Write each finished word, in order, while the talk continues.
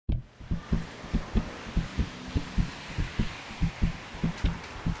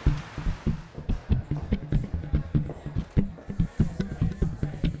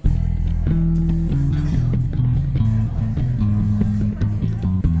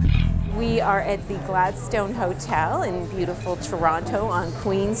We are at the Gladstone Hotel in beautiful Toronto on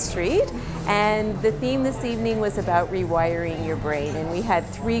Queen Street, and the theme this evening was about rewiring your brain. And we had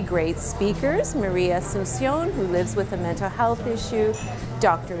three great speakers: Maria Asuncion, who lives with a mental health issue,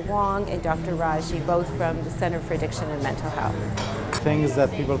 Dr. Wong, and Dr. Raji, both from the Center for Addiction and Mental Health. Things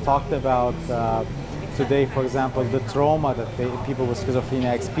that people talked about today, for example, the trauma that people with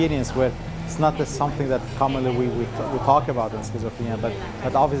schizophrenia experience, where it's not something that commonly we talk about in schizophrenia, but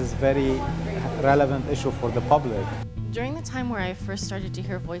obviously it's a very relevant issue for the public. During the time where I first started to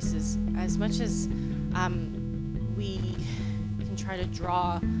hear voices, as much as we can try to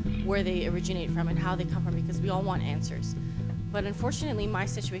draw where they originate from and how they come from, because we all want answers. But unfortunately, my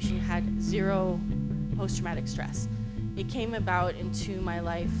situation had zero post-traumatic stress. It came about into my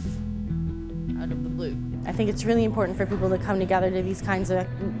life out of the blue. I think it's really important for people to come together to these kinds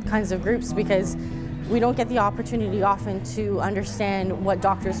of groups, because we don't get the opportunity often to understand what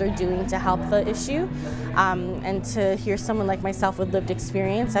doctors are doing to help the issue. And to hear someone like myself with lived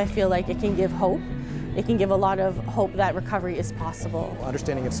experience, I feel like it can give hope. It can give a lot of hope that recovery is possible.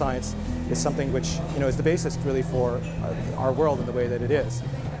 Understanding of science is something which is the basis really for our world in the way that it is.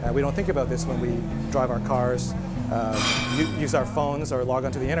 We don't think about this when we drive our cars, use our phones, or log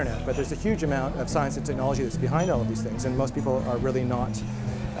onto the internet, but there's a huge amount of science and technology that's behind all of these things, and most people are really not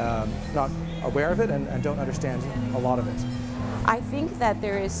aware of it and don't understand a lot of it. I think that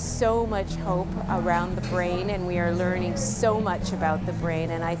there is so much hope around the brain, and we are learning so much about the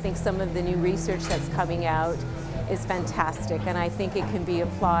brain, and I think some of the new research that's coming out is fantastic, and I think it can be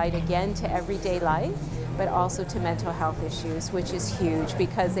applied again to everyday life, but also to mental health issues, which is huge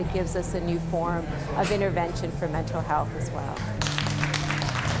because it gives us a new form of intervention for mental health as well.